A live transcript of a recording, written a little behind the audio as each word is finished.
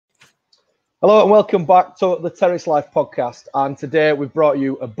Hello and welcome back to the Terrace Life podcast. And today we've brought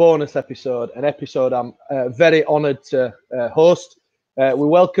you a bonus episode, an episode I'm very honoured to host. We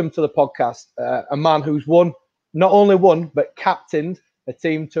welcome to the podcast a man who's not only won, but captained a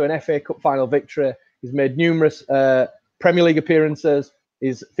team to an FA Cup final victory. He's made numerous Premier League appearances.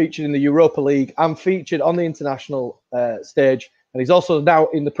 He's featured in the Europa League and featured on the international stage. And he's also now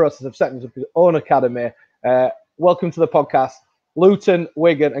in the process of setting up his own academy. Welcome to the podcast, Luton,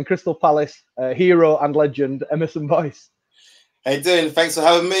 Wigan and Crystal Palace hero and legend, Emmerson Boyce. How you doing? Thanks for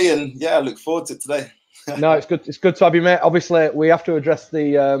having me. And yeah, I look forward to it today. No, it's good. It's good to have you, mate. Obviously, we have to address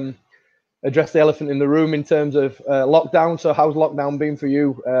the elephant in the room in terms of lockdown. So how's lockdown been for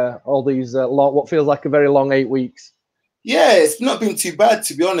you? All these what feels like a very long 8 weeks. Yeah, it's not been too bad,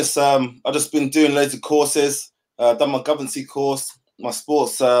 to be honest. I've just been doing loads of courses. Done my governance course, my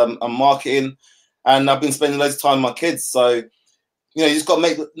sports and marketing, and I've been spending loads of time with my kids. So, you know, you just got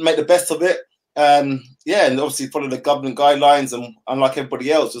to make the best of it. Yeah, and obviously follow the government guidelines, and unlike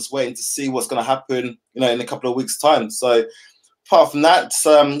everybody else, just waiting to see what's going to happen, you know, in a couple of weeks' time. So, apart from that,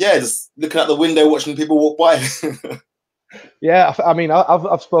 yeah, just looking out the window, watching people walk by. Yeah, I mean,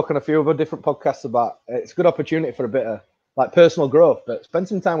 I've spoken a few other different podcasts about it's a good opportunity for a bit of like personal growth, but spend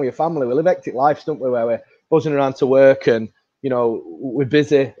some time with your family. We live hectic lives, don't we, where we're buzzing around to work and, you know, we're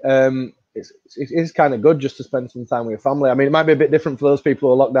busy. It's kind of good just to spend some time with your family. I mean, it might be a bit different for those people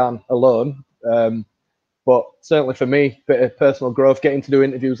who are locked down alone, but certainly for me, a bit of personal growth, getting to do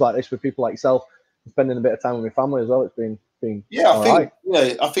interviews like this with people like yourself, and spending a bit of time with my family as well. It's been yeah.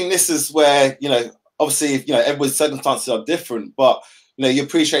 I think this is where, you know, obviously, you know, everyone's circumstances are different, but you know, you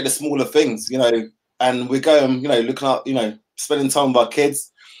appreciate the smaller things, you know. And we're going, you know, looking at, you know, spending time with our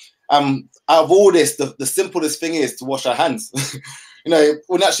kids. Out of all this, the simplest thing is to wash our hands. You know,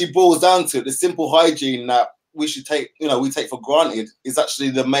 when it actually boils down to it, the simple hygiene that we should take, you know, we take for granted is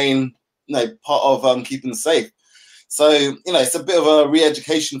actually the main, you know, part of keeping safe. So, you know, it's a bit of a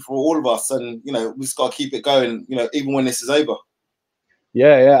re-education for all of us, and you know, we just got to keep it going, you know, even when this is over.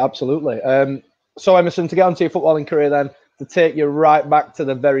 Yeah, absolutely. So Emmerson, to get onto your footballing career then, to take you right back to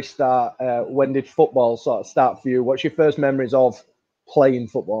the very start, when did football sort of start for you? What's your first memories of playing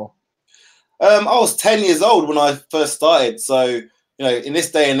football? I was 10 years old when I first started. So, you know, in this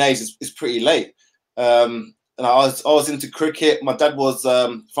day and age, it's pretty late. And I was into cricket. My dad was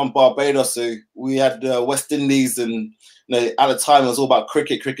from Barbados, so we had West Indies, and you know, at the time it was all about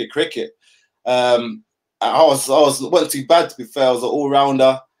cricket. I wasn't too bad, to be fair. I was an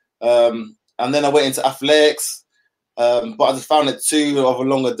all-rounder. And then I went into athletics. But I just found it too of a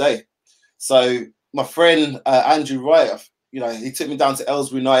longer day. So my friend Andrew Wright, you know, he took me down to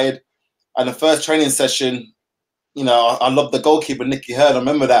Aylesbury United, and the first training session, you know, I loved the goalkeeper Nicky Hearn. I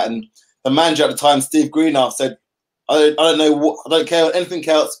remember that, and the manager at the time, Steve Greenhalgh, said, "I don't care anything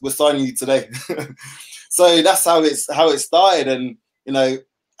else. We're signing you today." So that's how it started, and you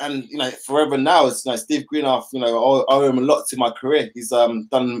know, forever now, it's, you know, Steve Greenhalgh. You know, I owe him a lot to my career. He's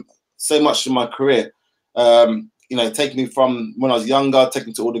done so much in my career. You know, taking me from when I was younger, taking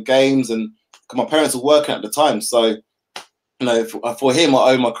me to all the games, and my parents were working at the time. So, you know, for him,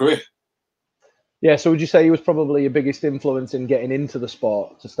 I owe my career. Yeah. So would you say he was probably your biggest influence in getting into the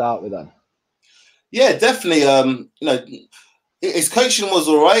sport to start with then? Yeah, definitely. You know, his coaching was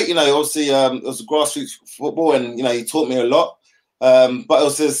all right. You know, obviously, it was grassroots football, and you know, he taught me a lot. But it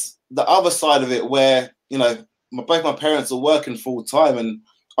was just the other side of it where, you know, both my parents were working full time, and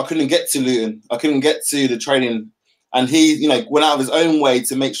I couldn't get to Luton. I couldn't get to the training. And he, you know, went out of his own way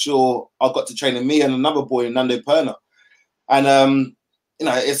to make sure I got to training me and another boy, Nando Perna. And you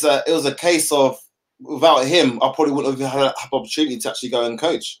know, it was a case of without him, I probably wouldn't have had the opportunity to actually go and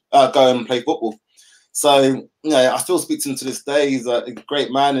go and play football. So, you know, I still speak to him to this day. He's a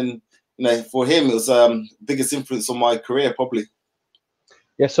great man, and you know, for him, it was biggest influence on my career probably.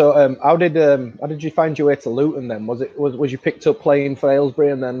 Yeah. So, how did you find your way to Luton then? Was you picked up playing for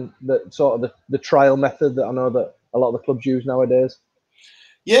Aylesbury, and then the trial method that I know that a lot of the clubs use nowadays?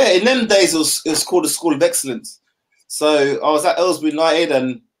 Yeah, in them days it was called a School of Excellence. So I was at Aylesbury United,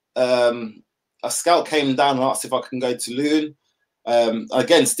 and a scout came down and asked if I can go to Luton.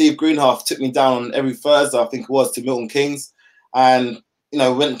 Again, Steve Greenhalgh took me down every Thursday, I think it was, to Milton Keynes, and you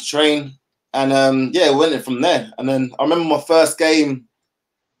know, went to train, and yeah, went in from there. And then I remember my first game,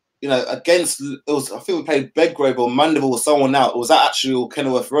 you know, I think we played Bedgrove or Mandeville or someone out. It was at actual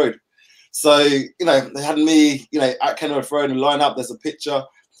Kenilworth Road. So, you know, they had me, you know, at Kenilworth Road and line up. There's a picture.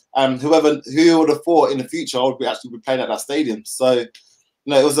 Who would have thought in the future I would be playing at that stadium. So, you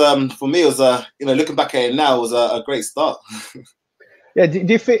know, it was for me, it was you know, looking back at it now, it was a great start. Yeah. Do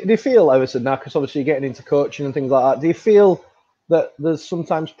you feel, Everson, now, because obviously you're getting into coaching and things like that, do you feel that there's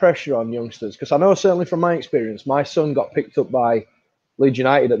sometimes pressure on youngsters? Because I know certainly from my experience, my son got picked up by Leeds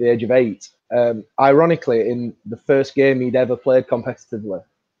United at the age of 8. Ironically, in the first game he'd ever played competitively,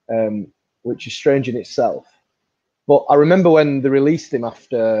 which is strange in itself. But I remember when they released him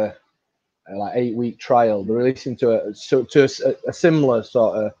after like 8-week trial, they released him to a similar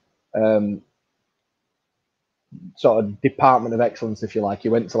sort of department of excellence, if you like. He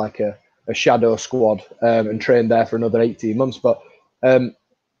went to like a shadow squad and trained there for another 18 months. But I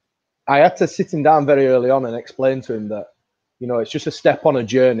had to sit him down very early on and explain to him that, you know, it's just a step on a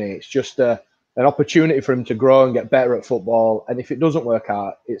journey. It's just an opportunity for him to grow and get better at football. And if it doesn't work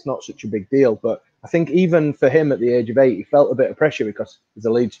out, it's not such a big deal. But I think even for him at the age of 8, he felt a bit of pressure because he's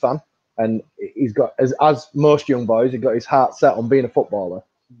a Leeds fan. And he's got, as most young boys, he's got his heart set on being a footballer.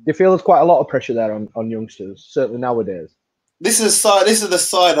 Do you feel there's quite a lot of pressure there on youngsters, certainly nowadays? This is the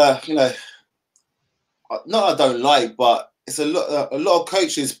side, you know, not I don't like, but it's a lot of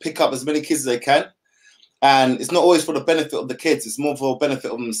coaches pick up as many kids as they can. And it's not always for the benefit of the kids. It's more for the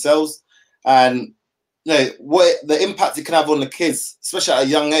benefit of themselves. And, you know, what the impact it can have on the kids, especially at a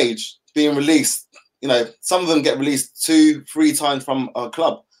young age, being released. You know, some of them get released 2-3 times from a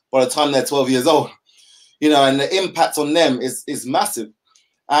club by the time they're 12 years old. You know, and the impact on them is massive.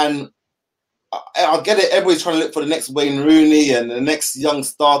 And I get it. Everybody's trying to look for the next Wayne Rooney and the next young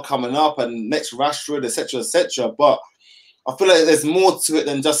star coming up and next Rashford, etc., etc. But I feel like there's more to it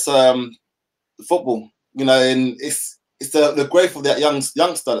than just football. You know, and it's the growth of that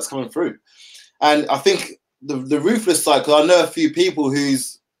youngster that's coming through. And I think the ruthless side, because I know a few people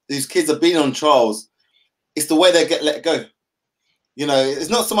whose kids have been on trials, it's the way they get let go. You know, it's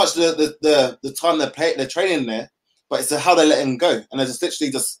not so much the time they're training there, but it's how they let them go, and they just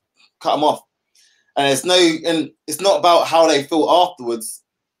literally just cut them off. And it's not about how they feel afterwards.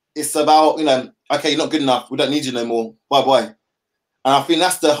 It's about, you know, okay, you're not good enough. We don't need you no more. Bye bye. And I think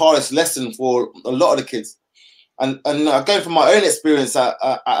that's the hardest lesson for a lot of the kids. And going from my own experience at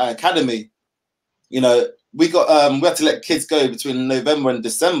academy, you know, we had to let kids go between November and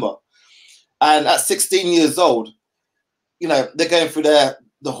December. And at 16 years old, you know, they're going through the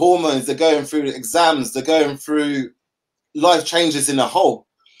hormones, they're going through exams, they're going through life changes in a whole.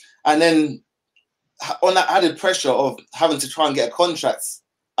 And then on that added pressure of having to try and get a contract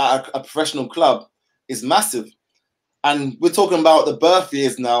at a professional club is massive. And we're talking about the birth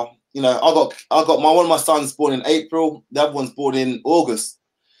years now. You know, I got one of my sons born in April, the other one's born in August.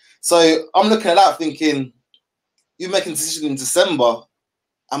 So I'm looking at that thinking, you're making a decision in December,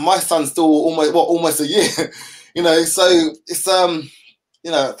 and my son's still almost a year. You know, so it's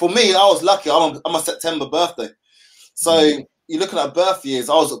you know, for me, I was lucky. I'm a September birthday, so you're looking at birth years.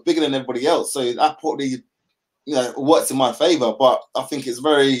 I was bigger than everybody else, so that probably, you know, works in my favor. But I think it's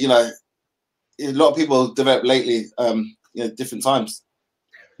very, you know, a lot of people develop lately, you know, different times.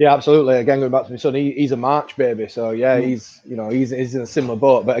 Yeah, absolutely. Again, going back to my son, he's a March baby, so yeah, he's in a similar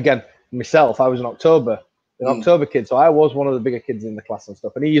boat. But again, myself, I was an October kid, so I was one of the bigger kids in the class and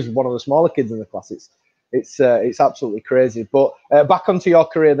stuff, and he is one of the smaller kids in the class. It's absolutely crazy. But back onto your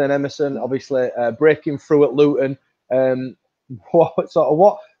career then, Emmerson. Obviously, breaking through at Luton. What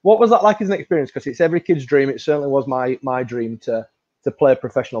was that like as an experience? Because it's every kid's dream. It certainly was my dream to play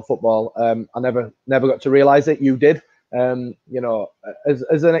professional football. I never got to realise it. You did. You know,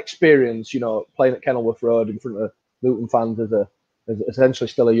 as an experience, you know, playing at Kenilworth Road in front of Luton fans as essentially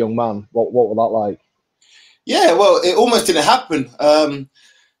still a young man. What was that like? Yeah, well, it almost didn't happen.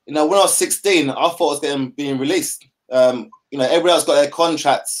 You know, when I was 16, I thought I was being released. You know, everybody else got their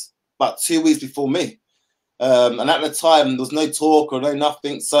contracts about 2 weeks before me. And at the time, there was no talk or no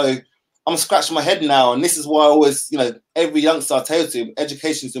nothing. So I'm scratching my head now. And this is why I always, you know, every youngster I tell you,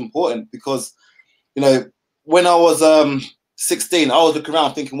 education is important, because, you know, when I was 16, I was looking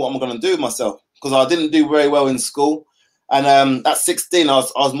around thinking, what am I going to do with myself? Because I didn't do very well in school. And at 16, I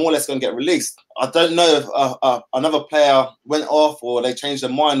was more or less going to get released. I don't know if another player went off or they changed their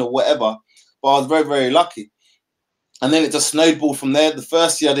mind or whatever, but I was very, very lucky. And then it just snowballed from there. The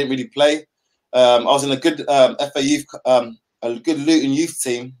first year I didn't really play. I was in a good FA Youth, a good Luton youth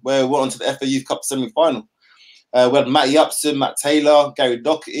team where we went on to the FA Youth Cup semi-final. We had Matty Upson, Matt Taylor, Gary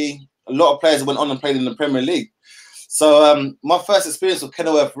Doherty. A lot of players went on and played in the Premier League. So my first experience with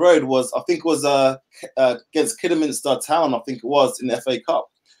Kenilworth Road was, I think it was against Kidderminster Town, I think it was, in the FA Cup.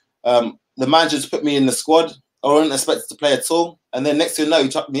 The manager just put me in the squad. I wasn't expected to play at all. And then next thing you know, he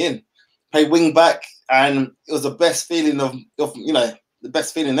chucked me in. Played wing back, and it was the best feeling of you know, the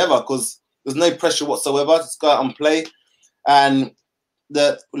best feeling ever, because there's no pressure whatsoever. Just go out and play. And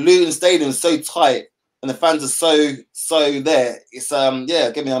the Luton Stadium is so tight and the fans are so there. It's yeah,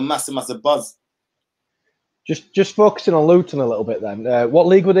 it gave me a massive buzz. Just focusing on Luton a little bit then. What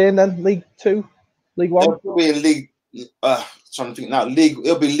league were they in then? League Two, League One? They'll be in League. Trying to think now.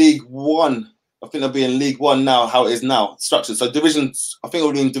 It'll be League One. I think they'll be in League One now. How it is now structured. So Division. I think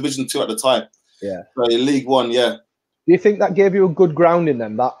it'll be in Division 2 at the time. Yeah. So League One, yeah. Do you think that gave you a good grounding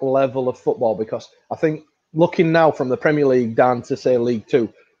then, that level of football? Because I think looking now from the Premier League down to say League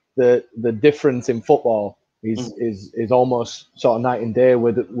Two, the difference in football is almost sort of night and day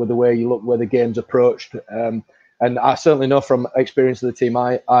with the way you look, where the game's approached. And I certainly know from experience of the team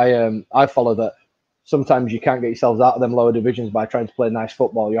I follow that sometimes you can't get yourselves out of them lower divisions by trying to play nice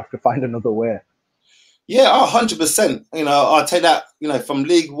football. You have to find another way. Yeah, 100%. You know, I'll take that, you know, from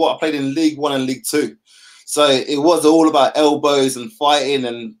League One. I played in League One and League Two. So it was all about elbows and fighting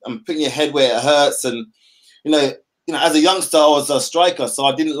and putting your head where it hurts. And, you know, as a youngster, I was a striker, so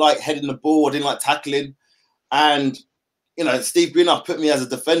I didn't like heading the ball. I didn't like tackling. And, you know, Steve Greenough put me as a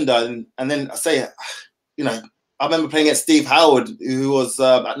defender. And then I say, you know, I remember playing against Steve Howard, who was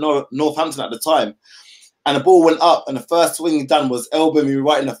at Northampton at the time. And the ball went up, and the first swing he done was elbowing me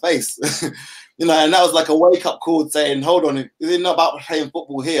right in the face. You know, and that was like a wake-up call saying, hold on, it's not about playing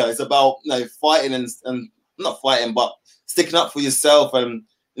football here. It's about, you know, fighting and not fighting, but sticking up for yourself and,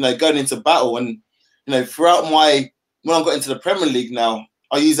 you know, going into battle. And, you know, throughout when I got into the Premier League now,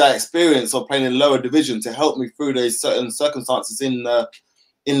 I use that experience of playing in lower division to help me through those certain circumstances in the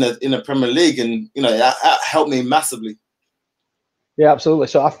Premier League. And, you know, that helped me massively. Yeah, absolutely.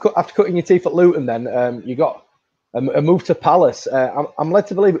 So after cutting your teeth at Luton, then you got a move to Palace. I'm led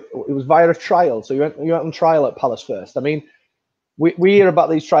to believe it was via a trial. So you went on trial at Palace first. I mean, we hear about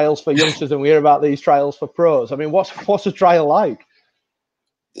these trials for youngsters and we hear about these trials for pros. I mean, what's a trial like?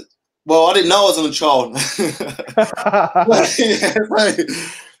 Well, I didn't know I was on a trial.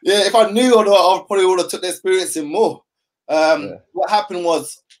 Yeah, if I knew or not, I probably would have took the experience in more. What happened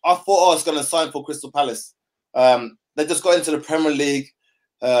was I thought I was going to sign for Crystal Palace. They just got into the Premier League.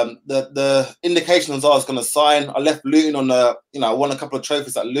 The indication was I was going to sign. I left Luton on I won a couple of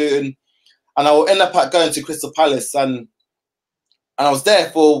trophies at Luton, and I will end up going to Crystal Palace. And I was there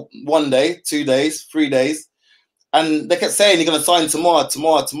for 1 day, 2 days, 3 days, and they kept saying you're going to sign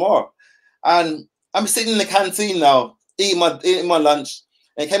tomorrow. And I'm sitting in the canteen now, eating my lunch,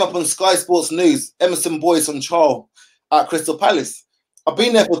 and it came up on Sky Sports News, Emmerson Boyce on trial at Crystal Palace. I've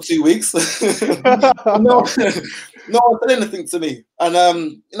been there for 2 weeks. No one said anything to me. And,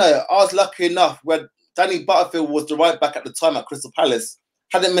 you know, I was lucky enough where Danny Butterfield was the right back at the time at Crystal Palace.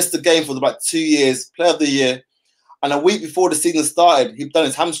 Hadn't missed a game for about 2 years, player of the year. And a week before the season started, he'd done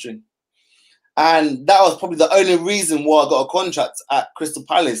his hamstring. And that was probably the only reason why I got a contract at Crystal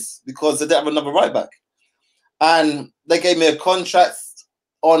Palace, because they didn't have another right back. And they gave me a contract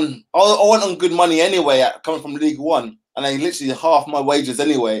I went on good money anyway, coming from League One. And they literally half my wages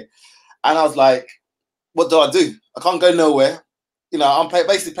anyway. And I was like, what do I do? I can't go nowhere. You know, I'm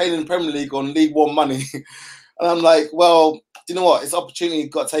basically playing in the Premier League on League One money. And I'm like, well, do you know what? It's an opportunity.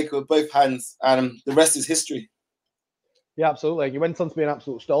 You've got to take it with both hands. And the rest is history. Yeah, absolutely. You went on to be an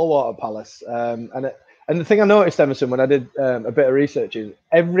absolute stalwart at Palace. And the thing I noticed, Emmerson, when I did a bit of research is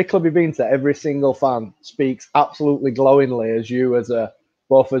every club you've been to, every single fan speaks absolutely glowingly as you,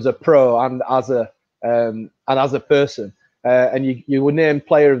 both as a pro and as a person. And you were named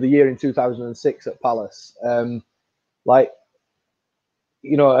Player of the Year in 2006 at Palace. Like,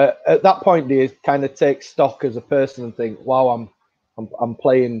 you know, at that point, do you kind of take stock as a person and think, wow, I'm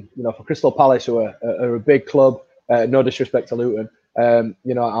playing, you know, for Crystal Palace, who are a big club. No disrespect to Luton.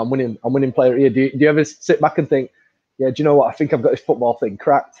 You know, I'm winning player here. Do you ever sit back and think, yeah, do you know what? I think I've got this football thing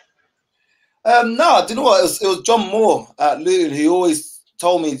cracked. No, do you know what? It was John Moore at Luton who always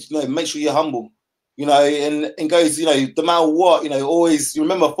told me, you know, make sure you're humble. You know, and goes, you know, no matter what, you know, always you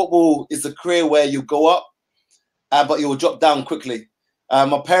remember football is a career where you go up, but you will drop down quickly.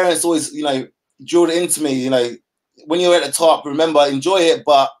 My parents always, you know, drilled it into me, you know, when you're at the top, remember, enjoy it,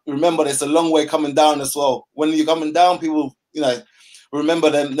 but remember there's a long way coming down as well. When you're coming down, people, you know, remember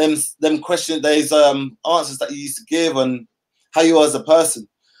them questions, those answers that you used to give and how you are as a person.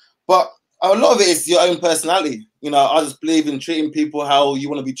 But a lot of it is your own personality. You know, I just believe in treating people how you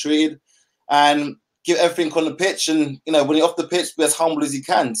want to be treated and give everything on the pitch. And, you know, when you're off the pitch, be as humble as you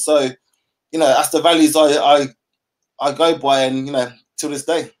can. So, you know, that's the values I go by, and, you know, till this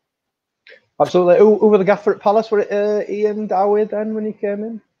day. Absolutely. Who were the gaffer at Palace? Were it Ian Dowie then when he came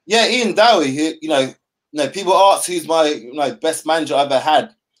in? Yeah, Ian Dowie. You know, people ask who's my best manager I ever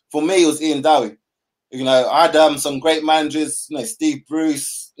had. For me, it was Ian Dowie. You know, I had some great managers. You know, Steve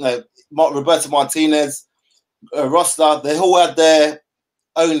Bruce. You know, Roberto Martinez, Rosler. They all had their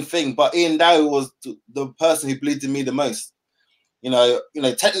own thing, but Ian Dowie was the person who believed in me the most. You know,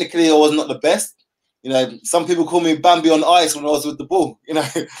 technically I was not the best, You know, some people call me Bambi on ice when I was with the ball. You know,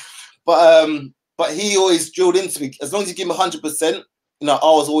 but he always drilled into me. As long as you give me 100%, you know, I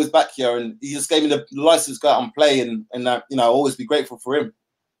was always back here, and he just gave me the license to go out and play, and you know, I'll always be grateful for him.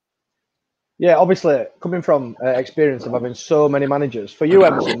 Yeah, obviously, coming from experience of having so many managers, for you,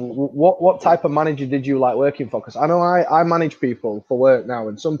 Emmerson, what type of manager did you like working for? Because I know I manage people for work now,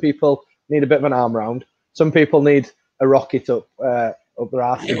 and some people need a bit of an arm round. Some people need a rocket up their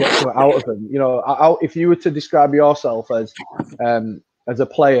ass to get something out of them. You know, if you were to describe yourself as a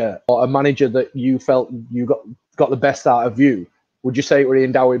player or a manager that you felt you got the best out of you, would you say it were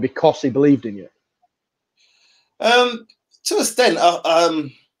Ian Dowie because he believed in you? To an extent,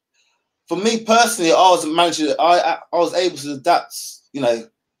 for me personally, I was a manager. I was able to adapt, you know,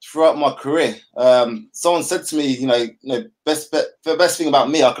 throughout my career. Someone said to me, you know, the best thing about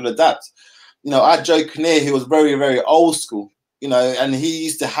me, I could adapt. You know, I had Joe Kinnear, who was very, very old school, you know, and he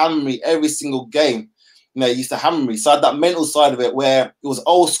used to hammer me every single game. You know, he used to hammer me. So I had that mental side of it where it was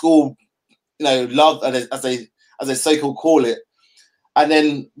old school, you know, love, as they so-called call it. And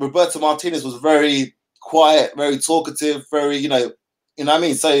then Roberto Martinez was very quiet, very talkative, very, you know what I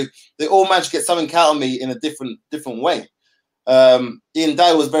mean? So they all managed to get something out of me in a different way. Ian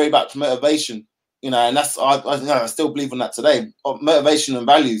Dowie was very about motivation, you know, and that's I still believe in that today, of motivation and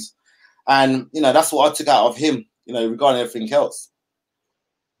values. And, you know, that's what I took out of him, you know, regarding everything else.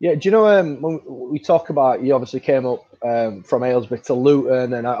 Yeah, do you know, when we talk about, you obviously came up from Aylesbury to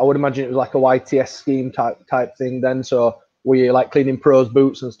Luton, and I would imagine it was like a YTS scheme type thing then. So were you like cleaning pros'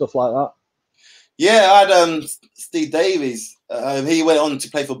 boots and stuff like that? Yeah, I had Steve Davies. He went on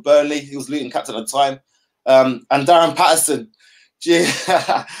to play for Burnley. He was Luton captain at the time. And Darren Patterson. Gee,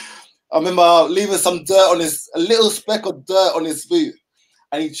 I remember leaving some dirt on a little speck of dirt on his boot,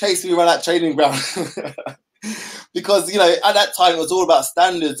 and he chased me around that training ground. Because, you know, at that time it was all about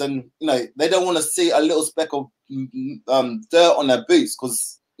standards, and, you know, they don't want to see a little speck of dirt on their boots,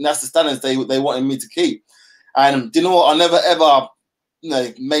 because that's the standards they wanted me to keep. And do you know what? I never ever, you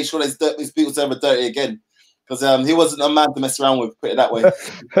know, made sure his boots was ever dirty again, because he wasn't a man to mess around with, put it that way.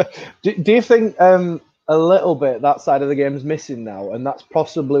 do you think a little bit that side of the game is missing now, and that's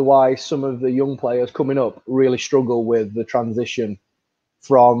possibly why some of the young players coming up really struggle with the transition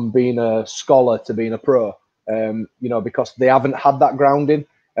from being a scholar to being a pro? You know, because they haven't had that grounding.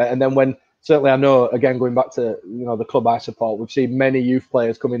 And then when, certainly I know, again, going back to, you know, the club I support, we've seen many youth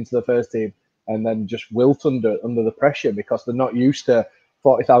players come into the first team and then just wilt under the pressure because they're not used to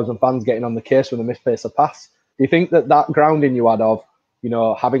 40,000 fans getting on the case when they misplace a pass. Do you think that grounding you had of, you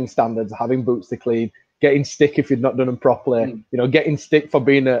know, having standards, having boots to clean, getting stick if you'd not done them properly, you know, getting stick for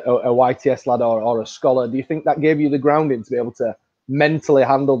being a YTS lad or a scholar, do you think that gave you the grounding to be able to mentally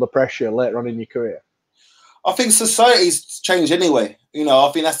handle the pressure later on in your career? I think society's changed anyway. You know,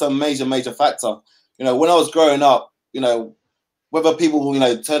 I think that's a major factor. You know, when I was growing up, you know, whether people, you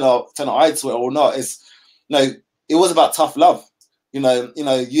know, turn an eye to it or not, it's, you know, it was about tough love. You know,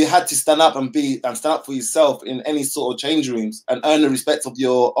 you had to stand up and stand up for yourself in any sort of change rooms and earn the respect of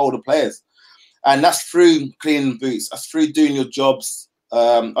your older players. And that's through cleaning boots. That's through doing your jobs.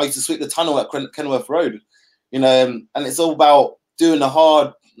 I used to sweep the tunnel at Kenilworth Road, you know, and it's all about doing the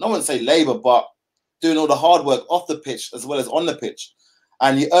hard, I wouldn't say labour, but doing all the hard work off the pitch as well as on the pitch.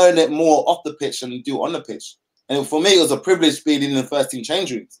 And you earn it more off the pitch than you do on the pitch. And for me, it was a privilege being in the first team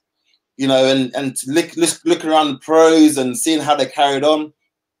change rooms, you know, and to look around the pros and seeing how they carried on.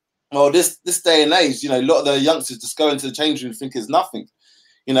 Well, this day and age, you know, a lot of the youngsters just go into the change room and think it's nothing,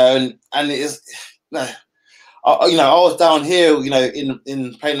 you know, and it is, you know, I was down here, you know,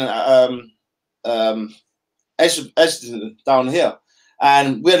 in playing Episiode down here.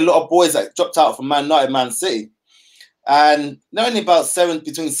 And we had a lot of boys that dropped out from Man United, Man City. And they're only about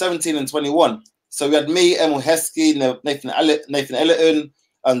between 17 and 21. So we had me, Emil Heskey, Nathan Ellerton,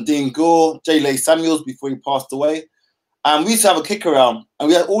 Dean Gore, J. Leigh Samuels before he passed away. And we used to have a kick around. And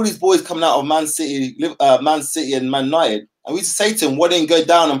we had all these boys coming out of Man City and Man United. And we used to say to them, why didn't you go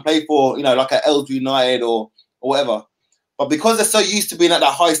down and play for, you know, like at Aylesbury United or whatever? But because they're so used to being at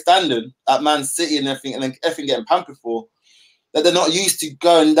that high standard at Man City and everything getting pampered for, that they're not used to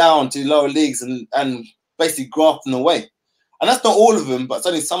going down to lower leagues and basically grafting away. And that's not all of them, but it's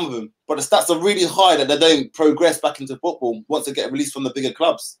only some of them. But the stats are really high that they don't progress back into football once they get released from the bigger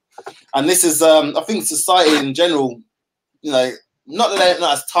clubs. And this is, I think society in general, you know, not that they're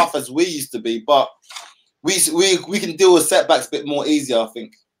not as tough as we used to be, but we can deal with setbacks a bit more easier, I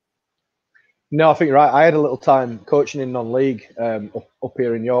think. No, I think you're right. I had a little time coaching in non-league up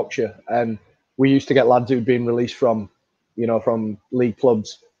here in Yorkshire, and we used to get lads who'd been released from league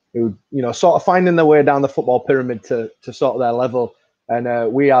clubs who, you know, sort of finding their way down the football pyramid to sort of their level.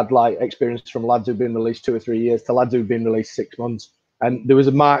 And we had like experience from lads who've been released 2 or 3 years to lads who've been released 6 months. And there was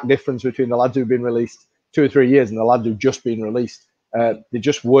a marked difference between the lads who've been released 2 or 3 years and the lads who've just been released. They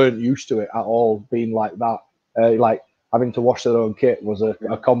just weren't used to it at all, being like that. Like having to wash their own kit was a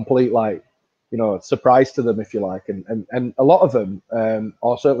complete, like, you know, surprise to them, if you like. And a lot of them,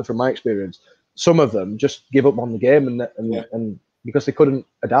 or certainly from my experience, some of them just give up on the game and because they couldn't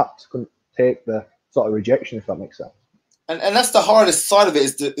adapt, couldn't take the sort of rejection, if that makes sense. And that's the hardest side of it,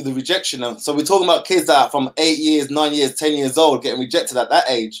 is the rejection. So we're talking about kids that are from 8 years, 9 years, 10 years old getting rejected at that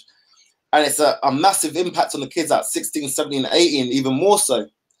age. And it's a massive impact on the kids at 16, 17, 18, even more so.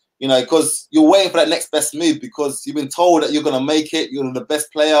 You know, because you're waiting for that next best move because you've been told that you're going to make it, you're the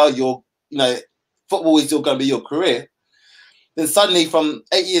best player, you know, football is still going to be your career. Then suddenly from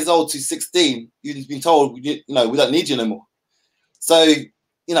 8 years old to 16, you've been told, you know, we don't need you anymore. So,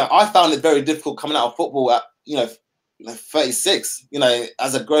 you know, I found it very difficult coming out of football at, you know, 36, you know,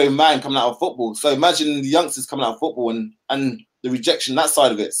 as a grown man coming out of football. So imagine the youngsters coming out of football and the rejection, that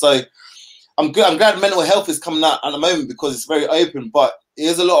side of it. So I'm glad mental health is coming out at the moment because it's very open, but it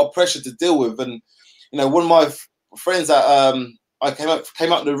is a lot of pressure to deal with. And, you know, one of my friends that I came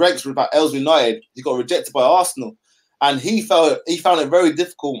out the ranks with about Aylesbury United, he got rejected by Arsenal. And he found it very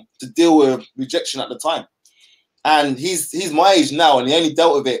difficult to deal with rejection at the time. And he's my age now, and he only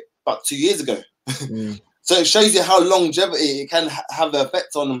dealt with it about 2 years ago. So it shows you how longevity it can have an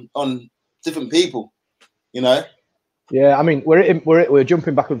effect on different people, you know. Yeah, I mean, we're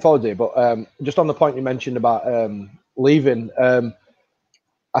jumping back and forward here, but just on the point you mentioned about leaving,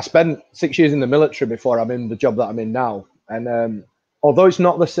 I spent 6 years in the military before I'm in the job that I'm in now, and although it's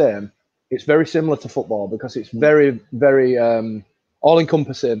not the same, it's very similar to football because it's very, very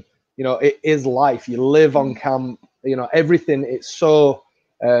all-encompassing. You know, it is life. You live on camp. You know, everything. It's so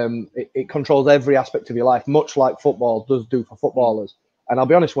it controls every aspect of your life, much like football does do for footballers. And I'll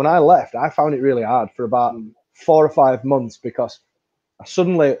be honest, when I left, I found it really hard for about 4 or 5 months because I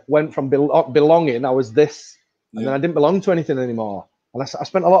suddenly went from belonging. I was this, and then I didn't belong to anything anymore. And I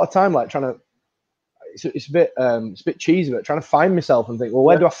spent a lot of time like trying to. It's a bit cheesy, but trying to find myself and think, well,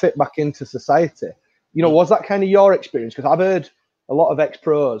 where do I fit back into society? You know, was that kind of your experience? Because I've heard a lot of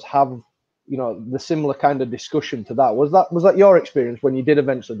ex-pros have, you know, the similar kind of discussion to that. Was that your experience when you did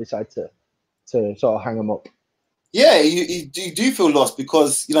eventually decide to sort of hang them up? Yeah, you do feel lost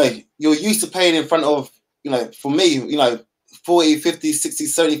because, you know, you're used to playing in front of, you know, for me, you know, 40, 50, 60,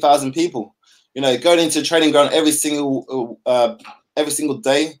 70,000 people. You know, going into a training ground every single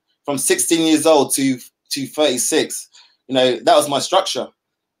day from 16 years old to 36. You know, that was my structure.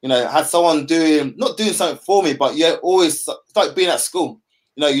 You know, had someone not doing something for me, but yeah, always like being at school.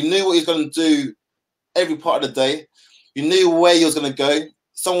 You know, you knew what you was going to do every part of the day. You knew where you was going to go.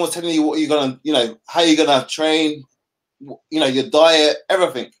 Someone was telling you what you're going to, you know, how you're going to train, you know, your diet,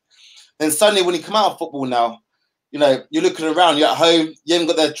 everything. Then suddenly when you come out of football now, you know, you're looking around, you're at home, you haven't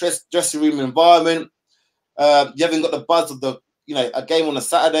got that dressing room environment. You haven't got the buzz of you know, a game on a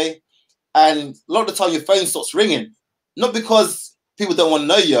Saturday. And a lot of the time your phone starts ringing. Not because people don't want to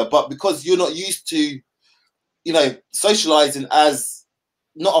know you, but because you're not used to, you know, socializing as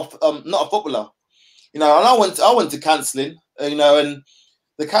not a footballer. You know, and I went to counselling, you know, and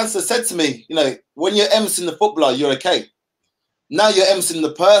the counsellor said to me, you know, when you're Emmerson the footballer, you're okay. Now you're Emmerson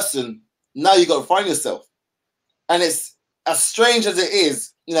the person, now you got to find yourself. And it's as strange as it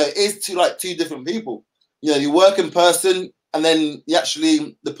is, you know, it is two different people. You know, you work in person and then you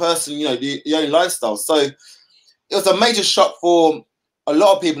actually the person, you know, your own lifestyle. So it was a major shock for a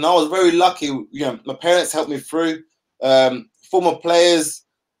lot of people. And I was very lucky, you know, my parents helped me through, former players,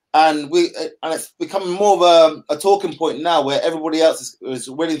 and it's becoming more of a talking point now where everybody else is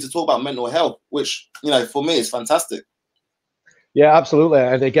willing to talk about mental health, which, you know, for me is fantastic. Yeah, absolutely.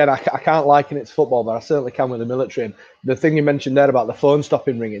 And again, I can't liken it to football, but I certainly can with the military. And the thing you mentioned there about the phone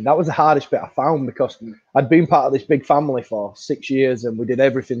stopping ringing, that was the hardest bit I found because I'd been part of this big family for 6 years and we did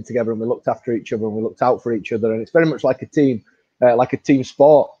everything together and we looked after each other and we looked out for each other. And it's very much like a team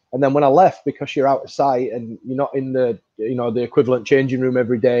sport. And then when I left, because you're out of sight and you're not in the, you know, the equivalent changing room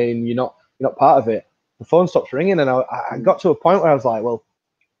every day and you're not part of it, the phone stops ringing. And I got to a point where I was like, well,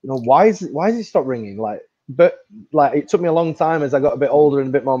 you know, why is it stopped ringing? But it took me a long time as I got a bit older and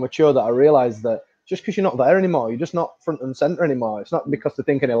a bit more mature that I realized that just because you're not there anymore, you're just not front and center anymore. It's not because they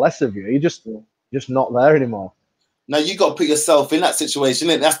think any less of you. You're just not there anymore. Now you got to put yourself in that situation.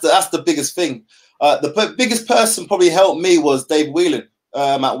 That's the biggest thing. The biggest person probably helped me was Dave Whelan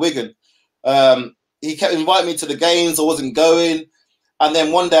at Wigan. He kept inviting me to the games. I wasn't going, and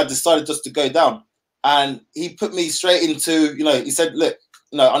then one day I decided just to go down, and he put me straight into, you know, he said, look,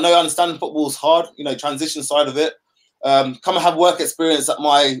 you know, I know I understand football's hard, you know, transition side of it, come and have work experience at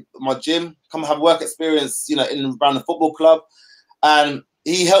my gym, come and have work experience, you know, around the football club. And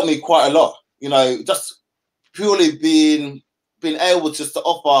he helped me quite a lot, you know, just purely being able just to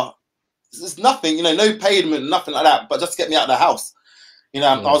offer, there's nothing, you know, no payment, nothing like that, but just to get me out of the house. You know,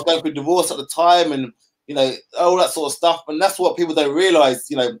 I was going through divorce at the time, and, you know, all that sort of stuff. And that's what people don't realize,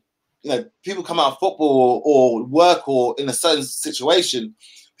 you know, people come out of football or work or in a certain situation,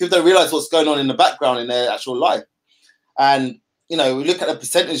 people don't realize what's going on in the background in their actual life. And, you know, we look at the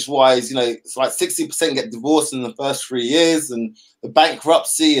percentage wise, you know, it's like 60% get divorced in the first 3 years, and the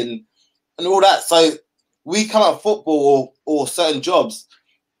bankruptcy and all that. So we come out of football or certain jobs,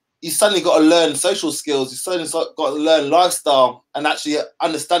 you suddenly got to learn social skills. You suddenly got to learn lifestyle and actually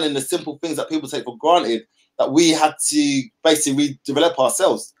understanding the simple things that people take for granted that we had to basically redevelop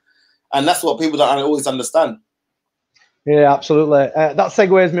ourselves. And that's what people don't always understand. Yeah, absolutely. That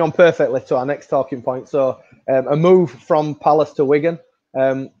segues me on perfectly to our next talking point. So a move from Palace to Wigan.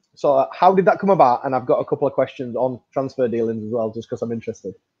 So how did that come about? And I've got a couple of questions on transfer dealings as well, just because I'm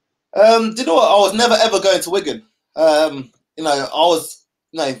interested. Do you know what? I was never ever going to Wigan. You know, I was,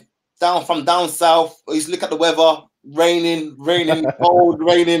 you know, down south. I used to look at the weather, raining, cold,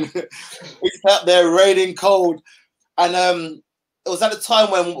 raining. We sat there, raining, cold, and it was at the time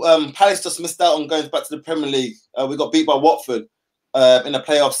when Palace just missed out on going back to the Premier League. We got beat by Watford in a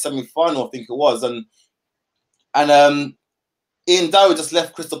playoff semi-final, I think it was, and Ian Dowie just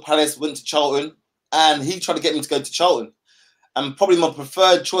left Crystal Palace, went to Charlton, and he tried to get me to go to Charlton. And probably my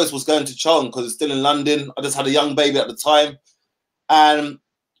preferred choice was going to Charlton because it's still in London. I just had a young baby at the time, and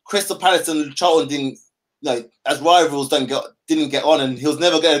Crystal Palace and Charlton didn't, you know, as rivals didn't get on, and he was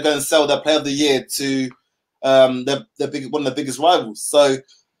never going to go and sell their Player of the Year to one of the biggest rivals. So,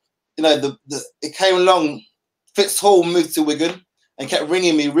 you know, it came along. Fitzhall moved to Wigan and kept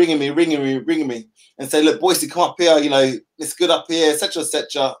ringing me, and say, "Look, Boyce, come up here. You know, it's good up here, etc.,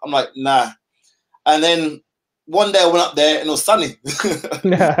 etc." I'm like, nah. And then one day I went up there and it was sunny.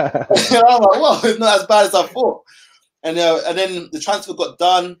 And I'm like, well, it's not as bad as I thought. And then the transfer got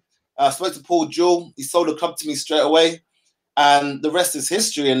done. I spoke to Paul Jewell. He sold the club to me straight away, and the rest is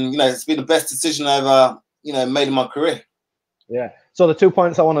history. And, you know, it's been the best decision I ever, you know, made in my career. Yeah. So the 2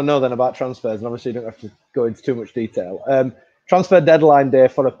 points I want to know then about transfers, and obviously you don't have to go into too much detail. Transfer deadline day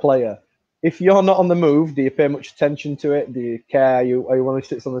for a player. If you're not on the move, do you pay much attention to it? Do you care? Are you one who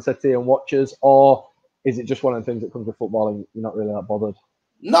sits on the settee and watches, or is it just one of the things that comes with football and you're not really that bothered?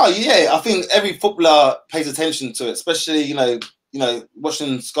 No, yeah, I think every footballer pays attention to it, especially, you know,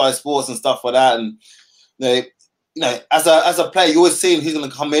 watching Sky Sports and stuff like that. And you know, as a player, you're always seeing who's going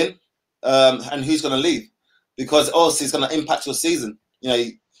to come in and who's going to leave, because obviously it's going to impact your season.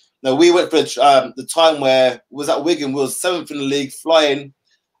 You know, we went for the time where we was at Wigan, we was 7th in the league, flying,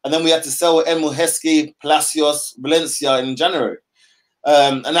 and then we had to sell Emil Heskey, Palacios, Valencia in January,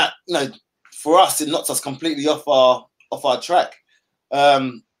 and that, you know, for us, it knocked us completely off our track.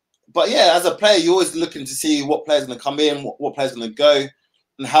 But yeah, as a player, you're always looking to see what player's going to come in, what player's going to go,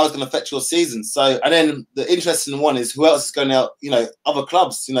 and how it's going to affect your season. So, and then the interesting one is who else is going out, you know, other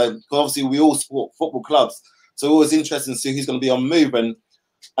clubs, you know, because obviously we all support football clubs. So it's always interesting to see who's going to be on move and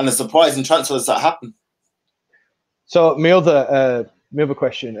the surprising transfers that happen. So my other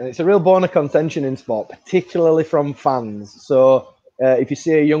question, and it's a real bone of contention in sport, particularly from fans. So if you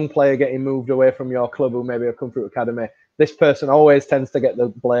see a young player getting moved away from your club who maybe have come through academy, this person always tends to get the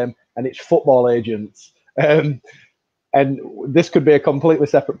blame, and it's football agents. And this could be a completely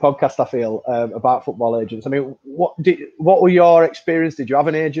separate podcast, I feel, about football agents. I mean, what were your experience? Did you have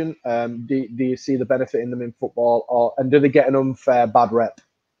an agent? Do you see the benefit in them in football, and do they get an unfair bad rep?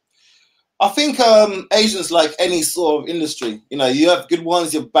 I think agents, like any sort of industry, you know, you have good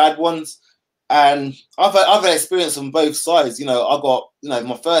ones, you have bad ones. And I've had experience on both sides. You know, I got, you know,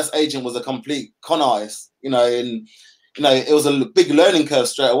 my first agent was a complete con artist, you know, and, you know, it was a big learning curve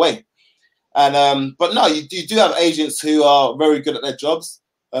straight away. And, but no, you do have agents who are very good at their jobs,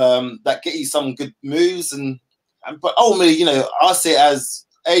 that get you some good moves. But ultimately, you know, I see it as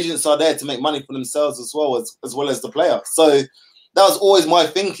agents are there to make money for themselves as well as the player. So that was always my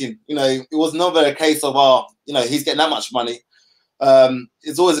thinking. You know, it was never a case of, you know, he's getting that much money.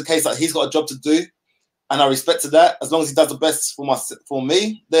 It's always a case that he's got a job to do, and I respected that. As long as he does the best for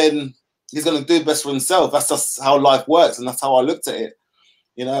me, then he's going to do the best for himself. That's just how life works, and that's how I looked at it,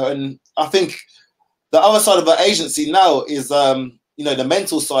 you know. And I think the other side of the agency now is, you know, the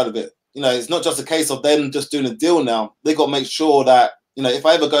mental side of it. You know, it's not just a case of them just doing a deal now. They got to make sure that, you know, if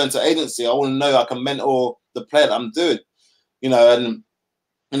I ever go into agency, I want to know I can mentor the player that I'm doing, you know, and,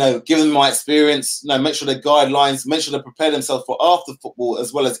 you know, give them my experience, you know, make sure their guidelines, make sure they prepare themselves for after football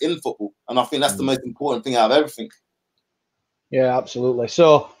as well as in football. And I think that's the most important thing out of everything. Yeah, absolutely.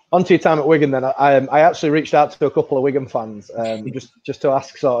 So onto your time at Wigan then. I actually reached out to a couple of Wigan fans just to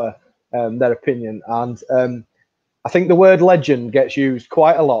ask sort of their opinion. And I think the word legend gets used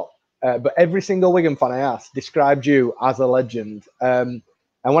quite a lot. But every single Wigan fan I asked described you as a legend. And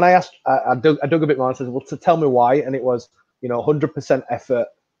when I asked, I dug a bit more and said, well, to tell me why. And it was, 100% effort,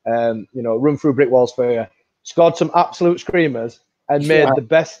 run through brick walls for you, scored some absolute screamers, and made Yeah.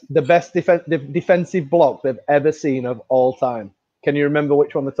 the best defensive block they've ever seen of all time. Can you remember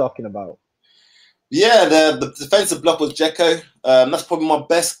which one they're talking about? Yeah, the defensive block was Dzeko. That's probably my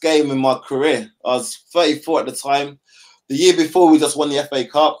best game in my career. I was 34 at the time. The year before, we just won the FA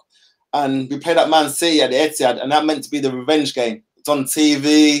Cup, and we played at Man City at the Episiode, and that meant to be the revenge game. It's on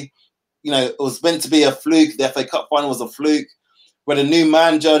TV. It was meant to be a fluke. The FA Cup final was a fluke. We had a new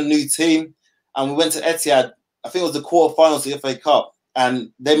manager, new team, and we went to Etihad. I think it was the quarterfinals of the FA Cup,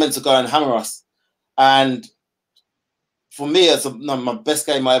 and they meant to go and hammer us. And for me, it's my best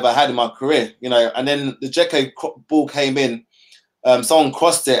game I ever had in my career, And then the Dzeko ball came in. Someone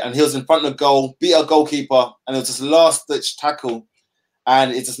crossed it, and he was in front of the goal, beat our goalkeeper, and it was just a last-ditch tackle,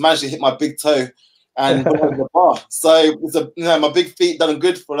 and it just managed to hit my big toe and went over the bar. So it's my big feet done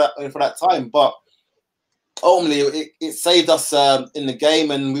good for that time, but ultimately it saved us in the game,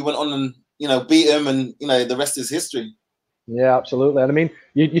 and we went on and beat him, and the rest is history. Yeah, absolutely. And I mean,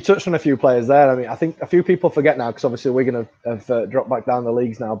 you touched on a few players there. I mean, I think a few people forget now because obviously Wigan have dropped back down the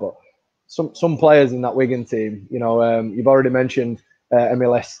leagues now. But some players in that Wigan team, you've already mentioned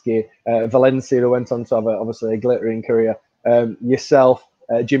Emileski, Valencia, who went on to have obviously a glittering career. Yourself,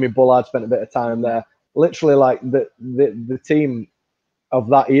 Jimmy Bullard spent a bit of time there. Literally, like the team of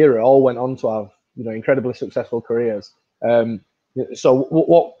that era all went on to have incredibly successful careers. So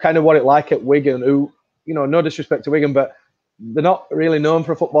what it like at Wigan? Who no disrespect to Wigan, but they're not really known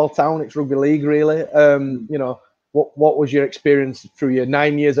for a football town. It's rugby league, really. What was your experience through your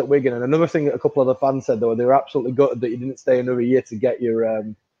 9 years at Wigan? And another thing that a couple of the fans said, though, they were absolutely gutted that you didn't stay another year to get your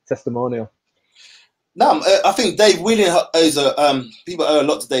testimonial. No, I think Dave Whelan owes people owe a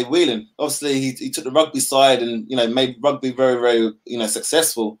lot to Dave Whelan. Obviously, he took the rugby side and made rugby very, very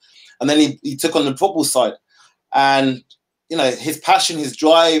successful, and then he took on the football side, and his passion, his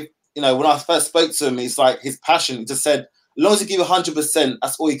drive. When I first spoke to him, he's like his passion. He just said, as long as you give 100%,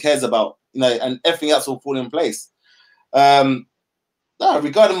 that's all he cares about. And everything else will fall in place.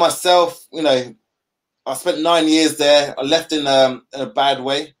 Regarding myself, I spent 9 years there. I left in a bad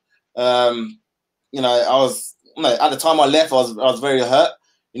way. I was at the time I left, I was very hurt.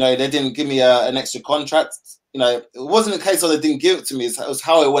 They didn't give me an extra contract. It wasn't a case of they didn't give it to me. It was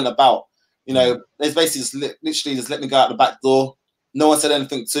how it went about. They basically just let me go out the back door. No one said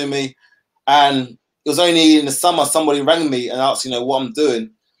anything to me, and it was only in the summer somebody rang me and asked, what I'm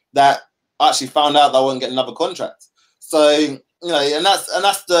doing, that I actually found out that I wouldn't get another contract. So, and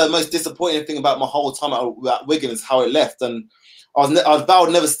that's the most disappointing thing about my whole time at Wigan is how it left. And I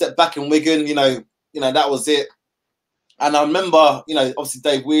vowed never step back in Wigan. That was it. And I remember, obviously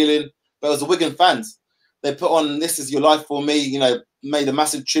Dave Whelan, but it was the Wigan fans. They put on "This Is Your Life" for me. Made a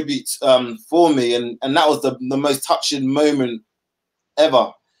massive tribute for me, and that was the most touching moment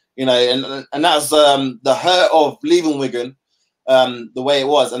ever. And that was the hurt of leaving Wigan, the way it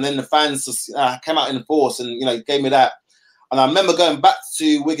was, and then the fans just came out in force and gave me that. And I remember going back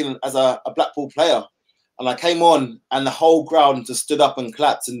to Wigan as a Blackpool player, and I came on, and the whole ground just stood up and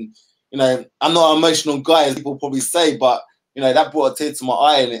clapped. And I'm not an emotional guy, as people probably say, but that brought a tear to my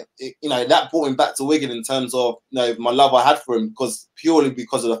eye, and it that brought me back to Wigan in terms of my love I had for him, purely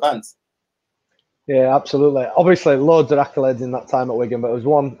because of the fans. Yeah, absolutely. Obviously, loads of accolades in that time at Wigan, but there was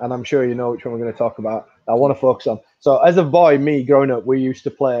one, and I'm sure you know which one we're going to talk about, I want to focus on. So as a boy, me growing up, we used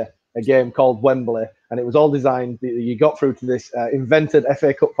to play a game called Wembley, and it was all designed, you got through to this invented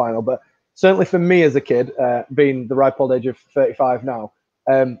FA Cup final. But certainly for me as a kid, being the ripe old age of 35 now,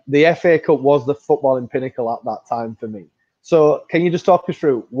 the FA Cup was the footballing pinnacle at that time for me. So can you just talk us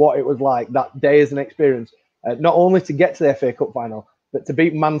through what it was like that day as an experience, not only to get to the FA Cup final, but to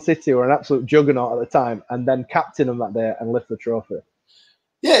beat Man City, who were an absolute juggernaut at the time, and then captain them that day and lift the trophy?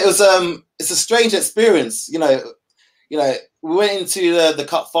 Yeah, it was. It's a strange experience. We went into the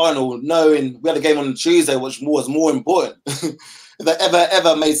cup final knowing we had a game on Tuesday, which was more important. That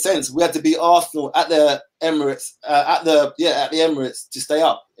ever made sense. We had to beat Arsenal at the Emirates, at the Emirates to stay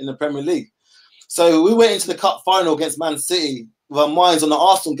up in the Premier League. So we went into the cup final against Man City with our minds on the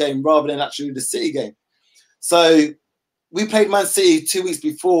Arsenal game rather than actually the City game. So we played Man City 3 weeks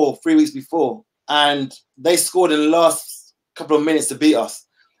before, and they scored in the last couple of minutes to beat us.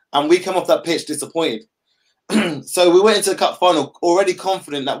 And we come off that pitch disappointed. So we went into the cup final already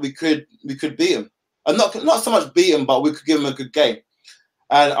confident that we could beat them. not so much beat them, but we could give them a good game.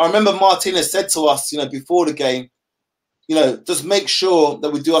 And I remember Martinez said to us, before the game, just make sure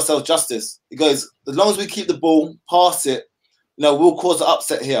that we do ourselves justice. He goes, as long as we keep the ball, pass it, we'll cause an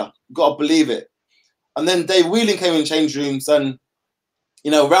upset here. You've got to believe it. And then Dave Wheeling came in change rooms, and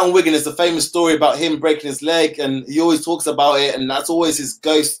around Wigan is the famous story about him breaking his leg, and he always talks about it, and that's always his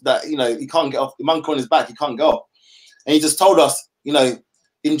ghost that he can't get off. The monkey on his back, he can't go off. And he just told us,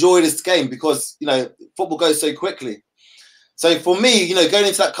 enjoy this game because football goes so quickly. So for me, going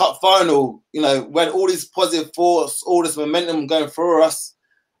into that cup final, when all these positive thoughts, all this momentum going through us,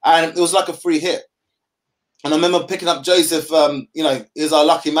 and it was like a free hit. And I remember picking up Joseph, he was our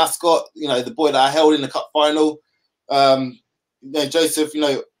lucky mascot, the boy that I held in the cup final. Joseph,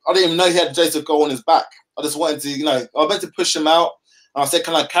 I didn't even know he had Joseph go on his back. I just wanted to, I meant to push him out. And I said,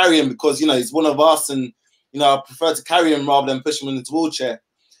 can I carry him? Because, he's one of us. And, I prefer to carry him rather than push him in the wheelchair.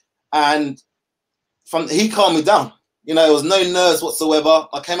 And he calmed me down. There was no nerves whatsoever.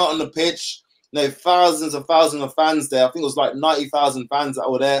 I came out on the pitch, thousands and thousands of fans there. I think it was like 90,000 fans that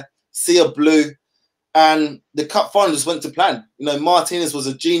were there. Sea of blue. And the cup final just went to plan. Martinez was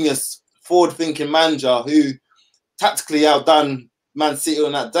a genius, forward-thinking manager who tactically outdone Man City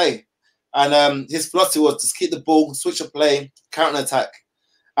on that day. And his philosophy was to keep the ball, switch of play, counter-attack.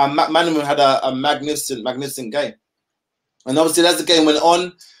 And Matt Manaman had a magnificent game. And obviously, as the game went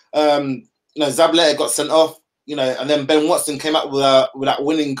on, Zabaleta got sent off, and then Ben Watson came up with that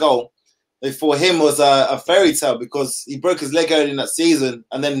winning goal. For him was a fairy tale because he broke his leg early in that season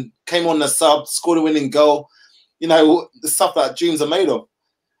and then came on the sub, scored a winning goal. The stuff that dreams are made of.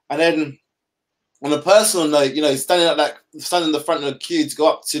 And then on a personal note, standing in the front of the queue to go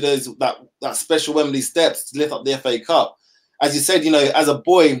up to that special Wembley steps to lift up the FA Cup. As you said, as a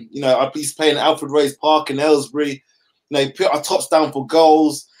boy, I used to play in Alfred Rose Park in Aylesbury. Put our tops down for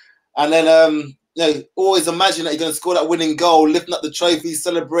goals, and then always imagine that you're going to score that winning goal, lifting up the trophy,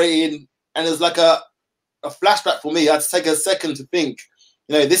 celebrating. And it was like a flashback for me. I had to take a second to think,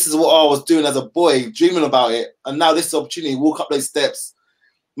 this is what I was doing as a boy, dreaming about it. And now this is the opportunity, walk up those steps.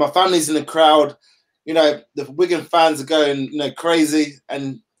 My family's in the crowd. The Wigan fans are going, crazy.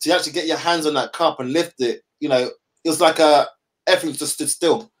 And to actually get your hands on that cup and lift it, it was like everything just stood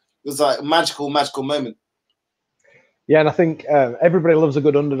still. It was like a magical moment. Yeah, and I think everybody loves a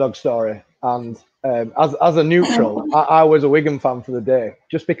good underdog story. And as a neutral, I was a Wigan fan for the day,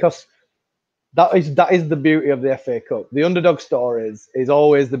 just because that is the beauty of the FA Cup. The underdog story is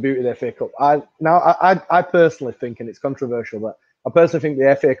always the beauty of the FA Cup. I personally think, and it's controversial, but I personally think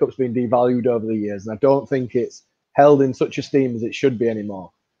the FA Cup's been devalued over the years, and I don't think it's held in such esteem as it should be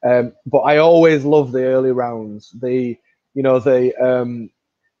anymore. But I always love the early rounds, the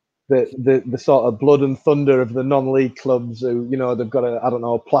sort of blood and thunder of the non-league clubs who, they've got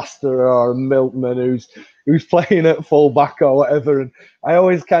a Plaster or a Milkman who's playing at full back or whatever. And I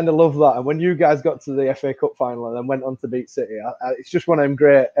always kind of love that. And when you guys got to the FA Cup final and then went on to beat City, it's just one of them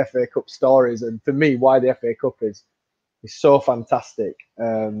great FA Cup stories. And for me, why the FA Cup is so fantastic.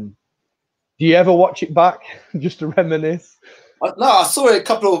 Do you ever watch it back just to reminisce? No, I saw it a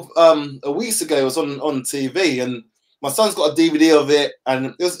couple of weeks ago. It was on TV, and my son's got a DVD of it,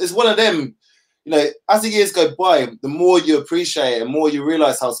 and it's one of them, as the years go by, the more you appreciate it and more you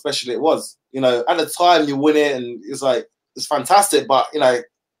realize how special it was. At the time you win it and it's fantastic, but, you're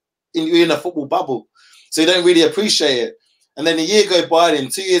in a football bubble. So you don't really appreciate it. And then a year go by, then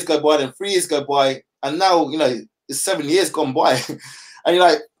 2 years go by, then 3 years go by. And now, it's 7 years gone by. And you're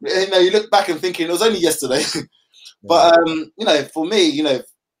like, you look back and thinking it was only yesterday. But, for me,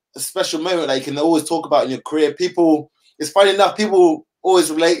 a special moment that you can always talk about in your career. It's funny enough, people always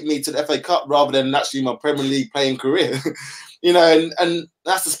relate me to the FA Cup rather than actually my Premier League playing career. And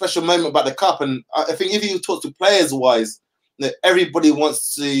that's a special moment about the cup. And I think if you talk to players wise, everybody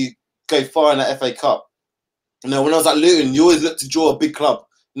wants to go far in the FA Cup. When I was at Luton, you always look to draw a big club.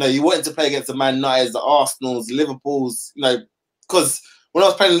 You wanted to play against the Man United, the Arsenals, the Liverpools, because when I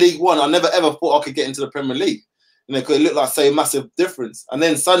was playing League One, I never ever thought I could get into the Premier League. Because it looked like such a massive difference. And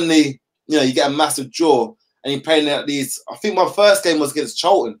then suddenly, you get a massive draw, and you're playing at these. I think my first game was against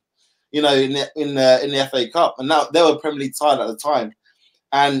Charlton, in the FA Cup, and now they were Premier League side at the time.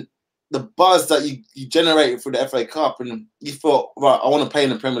 And the buzz that you generated through the FA Cup, and you thought, right, I want to play in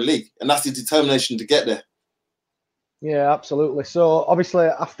the Premier League, and that's the determination to get there. Yeah, absolutely. So obviously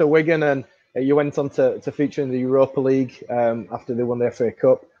after Wigan, and you went on to feature in the Europa League after they won the FA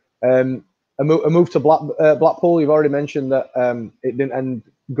Cup. A move to Blackpool. You've already mentioned that it didn't end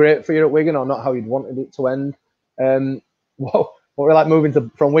great for you at Wigan, or not how you'd wanted it to end. What were you like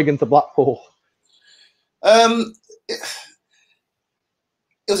moving from Wigan to Blackpool? It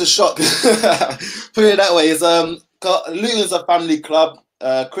it was a shock. Put it that way. It's Luton's a family club.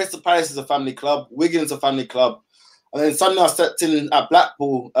 Crystal Palace is a family club. Wigan's a family club. And then suddenly I stepped in at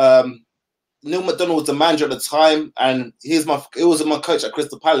Blackpool. Neil McDonald was the manager at the time, and he was my coach at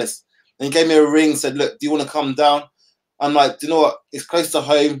Crystal Palace. And he gave me a ring, said, "Look, do you want to come down?" I'm like, "Do you know what? It's close to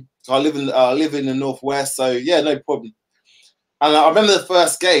home. So I live in the northwest, so yeah, no problem." And I remember the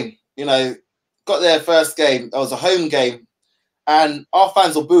first game. Got there first game. It was a home game, and our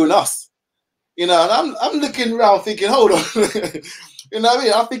fans were booing us. And I'm looking around thinking, hold on. You know what I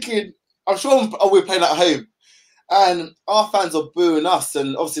mean? I'm thinking, I'm sure we're playing at home. And our fans are booing us,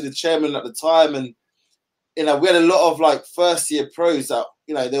 and obviously the chairman at the time, and we had a lot of like first year pros that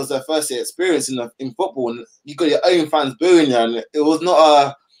there was their first year experience in football, and you got your own fans booing you, and it was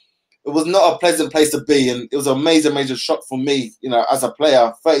not a pleasant place to be, and it was a major shock for me, as a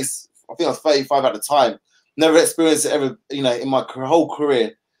player. I think I was 35 at the time, never experienced it ever, in my whole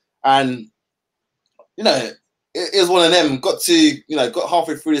career, and it was one of them. Got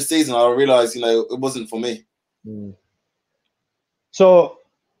halfway through the season, I realized it wasn't for me. So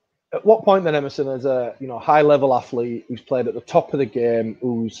at what point then, Emmerson, as a high level athlete who's played at the top of the game,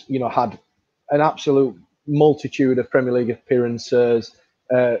 who's had an absolute multitude of Premier League appearances,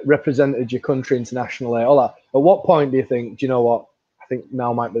 represented your country internationally, all that, at what point do you think, do you know what, I think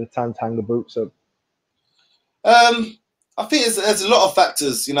now might be the time to hang the boots up? I think there's a lot of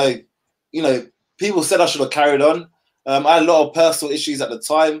factors. People said I should have carried on. I had a lot of personal issues at the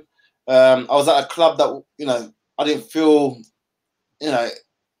time. I was at a club that I didn't feel,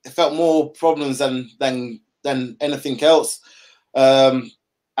 it felt more problems than anything else. And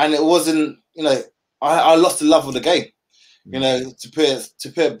it wasn't, I lost the love of the game. To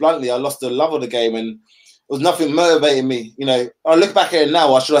put it bluntly, I lost the love of the game, and it was nothing motivating me. I look back at it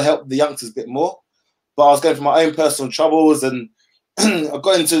now, I should have helped the youngsters a bit more, but I was going through my own personal troubles, and I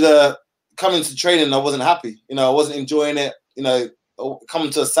got coming to training, I wasn't happy. I wasn't enjoying it. Coming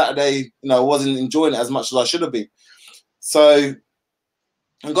to a Saturday, I wasn't enjoying it as much as I should have been. So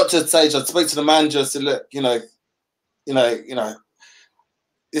I got to a stage, I spoke to the manager, said, "Look,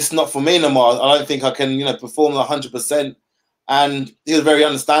 it's not for me no more. I don't think I can, perform 100%. And he was very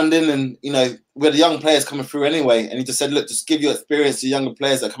understanding, and we had the young players coming through anyway. And he just said, "Look, just give your experience to younger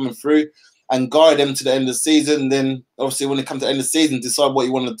players that are coming through, and guide them to the end of the season. Then, obviously, when it comes to the end of the season, decide what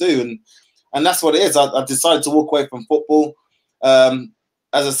you want to do." And that's what it is. I decided to walk away from football. As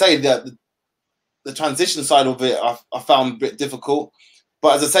I say, the transition side of it, I found a bit difficult.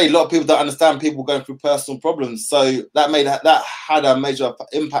 But as I say, a lot of people don't understand people going through personal problems. So that had a major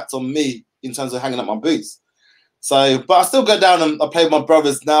impact on me in terms of hanging up my boots. So, but I still go down and I play with my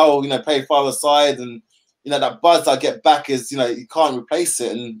brothers now, play father side, and that buzz I get back is, you can't replace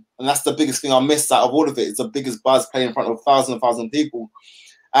it. And that's the biggest thing I miss out of all of it. It's the biggest buzz, playing in front of 1,000 people,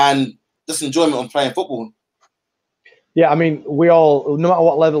 and just enjoyment on playing football. Yeah, I mean, we all, no matter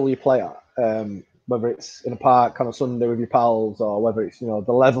what level you play at, whether it's in a park on a Sunday with your pals, or whether it's, the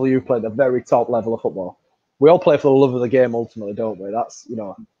level you play, the very top level of football, we all play for the love of the game ultimately, don't we? That's,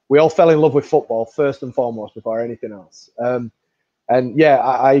 we all fell in love with football first and foremost before anything else. And yeah,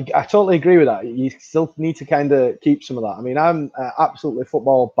 I totally agree with that. You still need to kind of keep some of that. I mean, I'm absolutely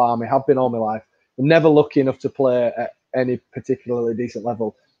football balmy, have been all my life. I'm never lucky enough to play at any particularly decent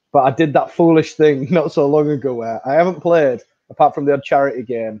level. But I did that foolish thing not so long ago where I haven't played, apart from the odd charity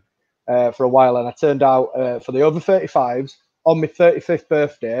game, for a while. And I turned out for the over 35s on my 35th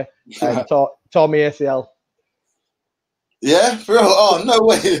birthday and tore my ACL. Yeah, for real? Oh, no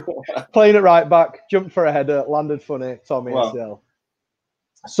way. Playing it right back, jumped for a header, landed funny, tore my ACL.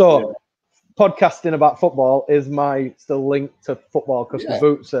 So, yeah. Podcasting about football is my still linked to football because the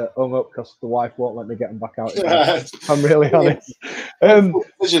boots are hung up because the wife won't let me get them back out. I'm really honest.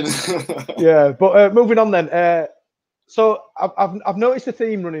 Yeah, but moving on then. So I've noticed a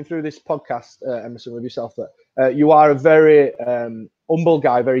theme running through this podcast, Emmerson, with yourself, that you are a very humble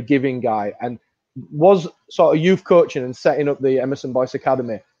guy, very giving guy, and was sort of youth coaching and setting up the Emmerson Boyce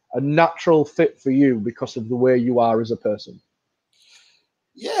Academy a natural fit for you because of the way you are as a person?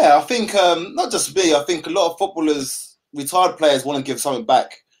 Yeah, I think not just me. I think a lot of footballers, retired players, want to give something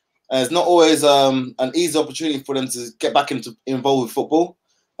back. It's not always an easy opportunity for them to get back involved with football.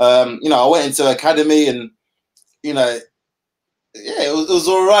 I went into academy, and it was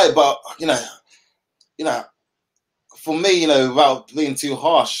all right. But for me, without being too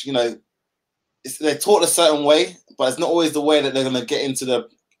harsh, they're taught a certain way, but it's not always the way that they're going to get into the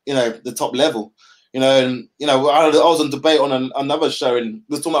top level. I was on debate on another show, and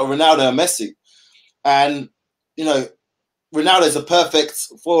we were talking about Ronaldo and Messi. And, Ronaldo is a perfect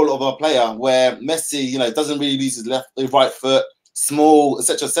foil of a player where Messi, doesn't really use his right foot. small,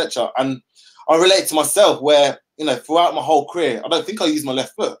 etc., etc. And I relate to myself where, you know, throughout my whole career, I don't think I use my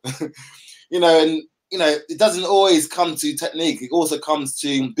left foot. You know, and you know, it doesn't always come to technique. It also comes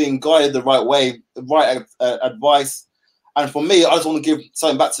to being guided the right way, the right advice. And for me, I just want to give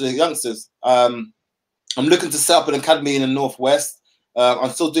something back to the youngsters. I'm looking to set up an academy in the Northwest.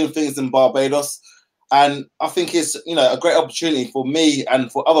 I'm still doing things in Barbados. And I think it's, you know, a great opportunity for me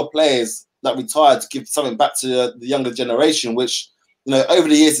and for other players that retired to give something back to the younger generation, which, you know, over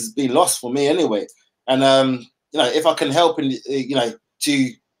the years has been lost for me anyway. And, you know, if I can help, in, you know,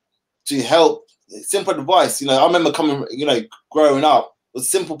 to help, simple advice, you know, I remember coming, you know, growing up with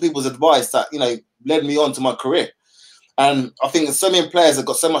simple people's advice that, you know, led me on to my career. And I think there's so many players that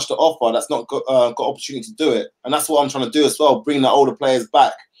got so much to offer that's not got opportunity to do it. And that's what I'm trying to do as well, bring the older players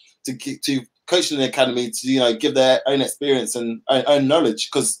back to coaching the academy to, you know, give their own experience and own knowledge,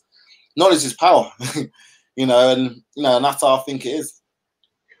 because knowledge is power. You know, and that's how I think it is.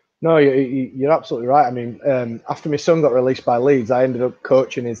 No, you're absolutely right. I mean, after my son got released by Leeds, I ended up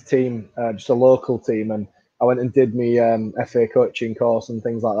coaching his team, just a local team, and I went and did my FA coaching course and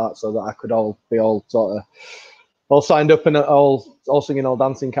things like that, so that I could be all sort of all signed up and all singing, all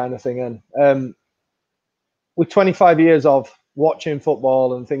dancing kind of thing. And with 25 years of watching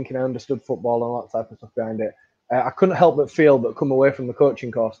football and thinking I understood football and all that type of stuff behind it, I couldn't help but feel that come away from the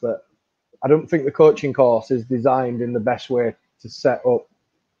coaching course that I don't think the coaching course is designed in the best way to set up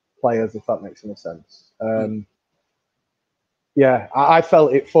players, if that makes any sense. Yeah, I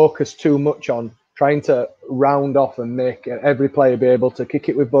felt it focused too much on trying to round off and make every player be able to kick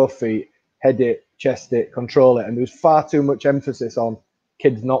it with both feet, head it, chest it, control it. And there was far too much emphasis on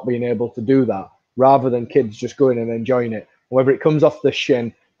kids not being able to do that, rather than kids just going and enjoying it. Whether it comes off the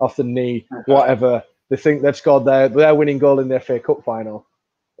shin, off the knee, whatever, they think they've scored their winning goal in the FA Cup final.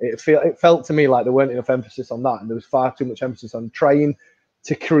 It felt to me like there weren't enough emphasis on that, and there was far too much emphasis on trying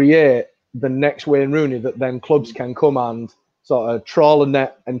to create the next Wayne Rooney that then clubs can come and sort of trawl a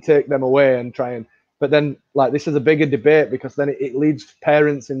net and take them away and try and. But then, like, this is a bigger debate, because then it leads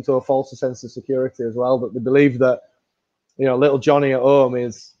parents into a false sense of security as well, that they believe that, you know, little Johnny at home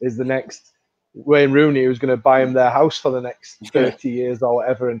is the next Wayne Rooney who's going to buy him their house for the next 30 years or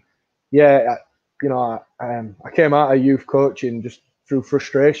whatever. And yeah, you know, I came out of youth coaching just through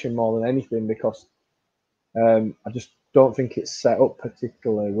frustration more than anything, because I just don't think it's set up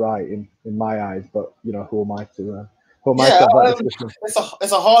particularly right in my eyes. But, you know, who am I to have that discussion?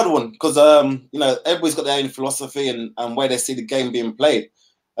 It's a hard one, because you know, everybody's got their own philosophy and where they see the game being played.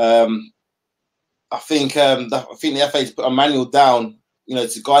 I think the FA's put a manual down, you know,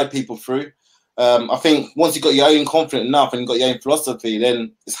 to guide people through. I think once you've got your own confidence enough and you've got your own philosophy,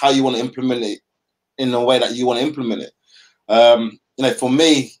 then it's how you want to implement it in the way that you want to implement it. You know, for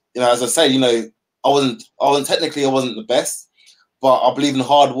me, you know, as I said, you know, I wasn't the best, but I believe in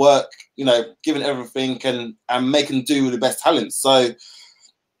hard work, you know, giving everything and making do with the best talent. So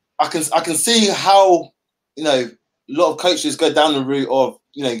I can see how, you know, a lot of coaches go down the route of,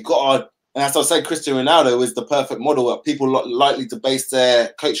 you know, and as I said, Cristiano Ronaldo is the perfect model that people are likely to base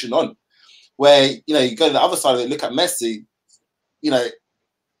their coaching on. Where, you know, you go to the other side of it, look at Messi, you know,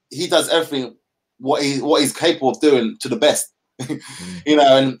 he does everything what he's capable of doing to the best. You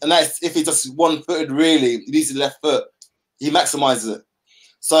know, and that's if he's just one-footed, really, he uses his left foot, he maximizes it.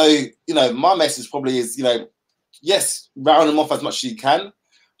 So, you know, my message probably is, you know, yes, round them off as much as you can,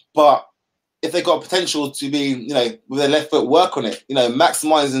 but if they've got potential to be, you know, with their left foot, work on it, you know,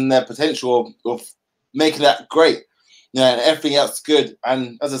 maximizing their potential of making that great, you know, and everything else good.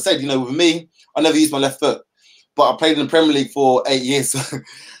 And as I said, you know, with me, I never used my left foot, but I played in the Premier League for 8 years.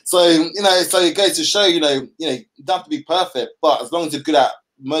 So, you know, so it goes to show, you know, you don't have to be perfect, but as long as you're good at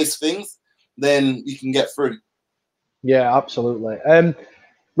most things, then you can get through. Yeah, absolutely.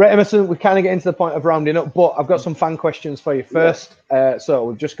 Right, Emmerson, we're kind of getting to the point of rounding up, but I've got some fan questions for you first. So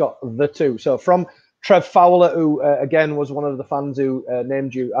we've just got the two. So from Trev Fowler, who, again, was one of the fans who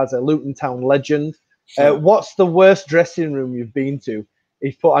named you as a Luton Town legend. What's the worst dressing room you've been to?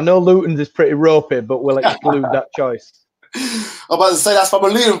 He's put, I know Luton's is pretty ropey, but we'll exclude that choice. I'm about to say that's from a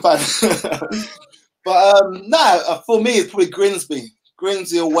Luton fan. But for me, it's probably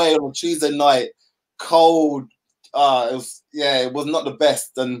Grimsby away on a Tuesday night, cold. It was not the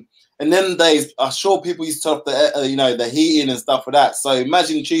best. And in them days, I'm sure people used to turn off the you know, the heating and stuff like that. So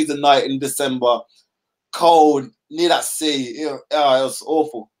imagine Tuesday night in December, cold, near that sea. It was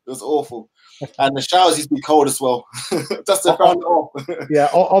awful. It was awful. And the showers used to be cold as well, just to round it off. Yeah,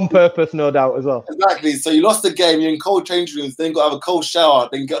 on purpose, no doubt, as well. Exactly. So you lost the game, you're in cold change rooms, then you got to have a cold shower,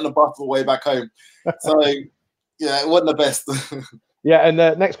 then get on the bus all the way back home. So, yeah, it wasn't the best. Yeah, and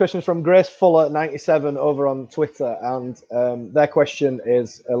the next question is from Grace Fuller 97 over on Twitter, and their question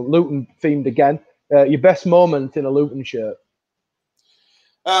is Luton themed again. Your best moment in a Luton shirt?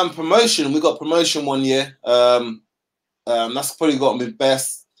 Promotion. We got promotion one year. That's probably got me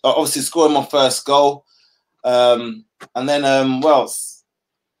best. Obviously, scoring my first goal, and then what else?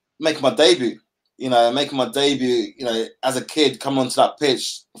 Making my debut. Making my debut. As a kid, coming onto that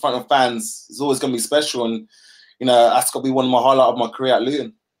pitch in front of fans is always going to be special, and that's got to be one of my highlights of my career at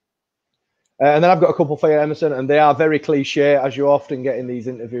Luton. And then I've got a couple for you, Emmerson, and they are very cliche, as you often get in these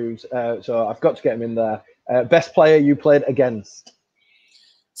interviews. So I've got to get them in there. Best player you played against?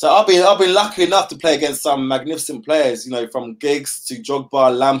 So I've been lucky enough to play against some magnificent players. From Giggs to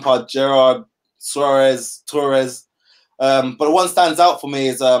Drogba, Lampard, Gerrard, Suarez, Torres. But the one stands out for me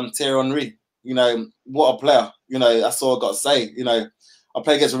is Thierry Henry. What a player. That's all I got to say. I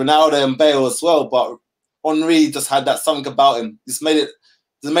played against Ronaldo and Bale as well, but Henry just had that something about him. Just made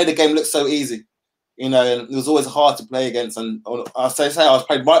the game look so easy. And it was always hard to play against. And I was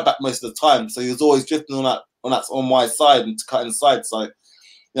played right back most of the time, so he was always drifting on my side and to cut inside. So,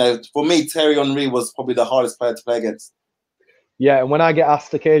 for me, Thierry Henry was probably the hardest player to play against. Yeah, and when I get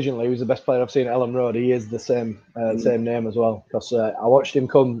asked occasionally who's the best player I've seen at Ellen Road, he is the same name as well. Because I watched him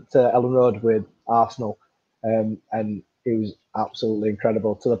come to Ellen Road with Arsenal, and he was absolutely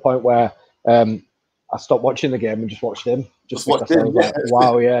incredible to the point where I stopped watching the game and just watched him. Just because I was like,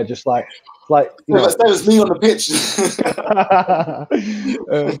 wow, yeah, just like that was me on the pitch.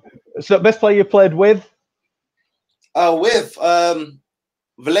 So, best player you played with? With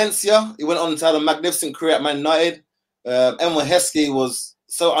Valencia. He went on to have a magnificent career at Man United. Emil Heskey was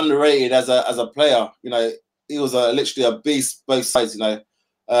so underrated as a player. He was literally a beast both sides.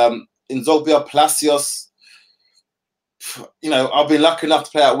 Inzoglia, Palacios. I've been lucky enough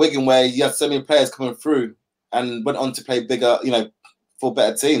to play at Wigan where you had so many players coming through and went on to play bigger, for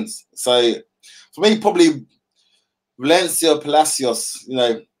better teams. So for me, probably Valencia, Palacios.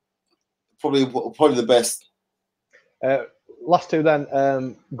 Probably the best. Last two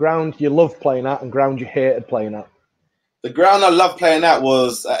then. Ground you loved playing at and ground you hated playing at? The ground I loved playing at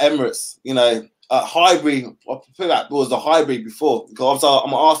was at Emirates. At Highbury, I prefer that was the Highbury before because I'm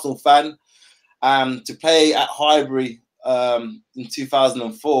an Arsenal fan. To play at Highbury in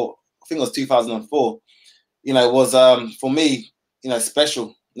 2004, I think it was 2004, was for me,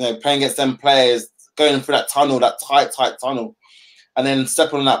 special. Playing against them players, going through that tunnel, that tight tunnel, and then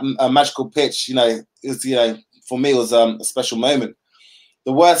stepping on that magical pitch. It was, for me, it was a special moment.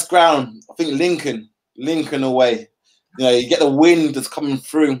 The worst ground, I think Lincoln away. You get the wind that's coming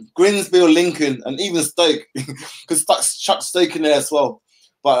through. Grimsby or Lincoln, and even Stoke, because Chuck Stoke in there as well.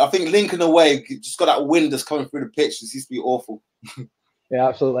 But I think Lincoln away, just got that wind that's coming through the pitch. It used to be awful. Yeah,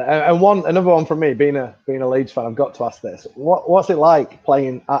 absolutely. And another one from me, being a Leeds fan, I've got to ask this: what's it like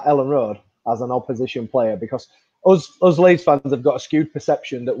playing at Ellen Road as an opposition player? Because us Leeds fans have got a skewed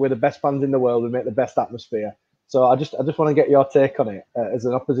perception that we're the best fans in the world, we make the best atmosphere. So I just want to get your take on it as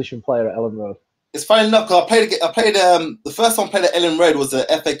an opposition player at Ellen Road. It's funny enough because I played the first time I played at Ellen Road was the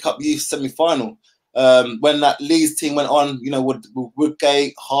FA Cup Youth semi-final. When that Leeds team went on, with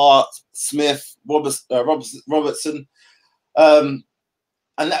Woodgate, Hart, Smith, Robertson, and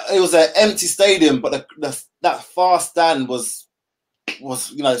it was an empty stadium, but that far stand was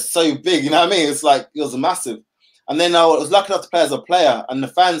so big. You know what I mean? It's like it was massive. And then I was lucky enough to play as a player, and the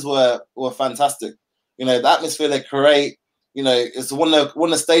fans were fantastic. The atmosphere they create. It's one of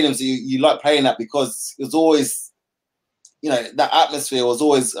the stadiums that you like playing at because it was always, that atmosphere was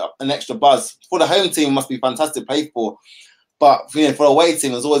always an extra buzz. For the home team, it must be fantastic to play for. But, for the away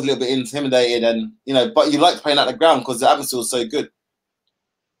team, it was always a little bit intimidated. And, but you like playing at the ground because the atmosphere was so good.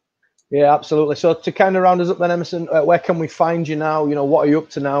 Yeah, absolutely. So to kind of round us up then, Emmerson, where can we find you now? What are you up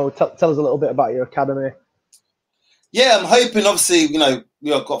to now? Tell us a little bit about your academy. Yeah, I'm hoping, obviously,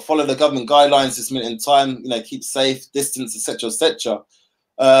 we've got to follow the government guidelines this minute in time, keep safe, distance, etc., etc.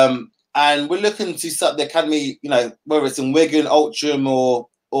 And we're looking to set up the academy, whether it's in Wigan, Altrincham or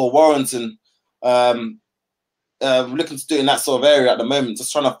Warrington. We're looking to do it in that sort of area at the moment,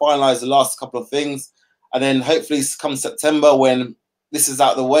 just trying to finalise the last couple of things. And then hopefully come September when this is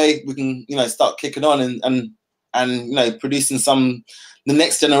out of the way, we can, start kicking on and producing the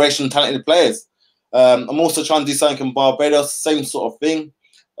next generation of talented players. I'm also trying to do something in Barbados, same sort of thing.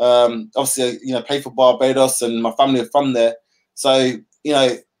 Obviously, play for Barbados and my family are from there. So,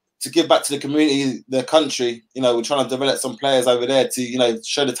 to give back to the community, the country, we're trying to develop some players over there to,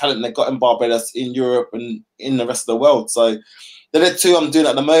 show the talent they've got in Barbados, in Europe and in the rest of the world. So they're the two I'm doing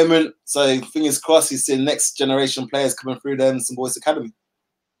at the moment. So fingers crossed you see the next generation players coming through the Emmerson Boyce Academy.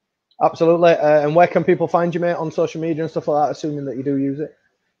 Absolutely. And where can people find you, mate, on social media and stuff like that, assuming that you do use it?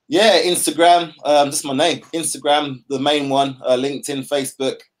 Yeah, Instagram, just my name. Instagram, the main one. LinkedIn,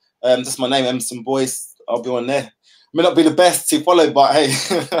 Facebook, just my name, Emmerson Boyce. I'll be on there. May not be the best to follow, but hey.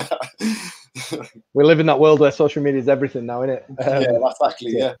 We live in that world where social media is everything now, isn't it? Yeah,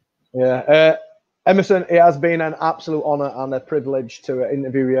 exactly, yeah. Yeah. Emerson, it has been an absolute honour and a privilege to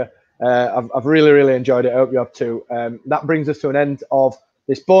interview you. I've really, really enjoyed it. I hope you have too. That brings us to an end of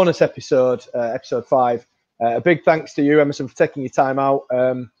this bonus episode, episode 5. A big thanks to you, Emmerson, for taking your time out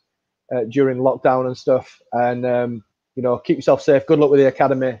during lockdown and stuff. And you know, keep yourself safe. Good luck with the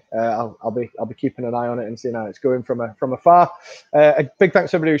academy. I'll be keeping an eye on it and seeing how it's going from afar. A big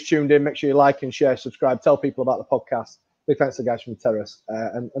thanks to everybody who's tuned in. Make sure you like and share, subscribe, tell people about the podcast. Big thanks to the guys from Terrace.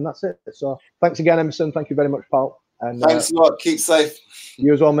 And that's it. So thanks again, Emmerson. Thank you very much, pal. And thanks a lot. Keep safe.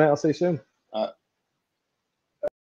 You as well, mate. I'll see you soon.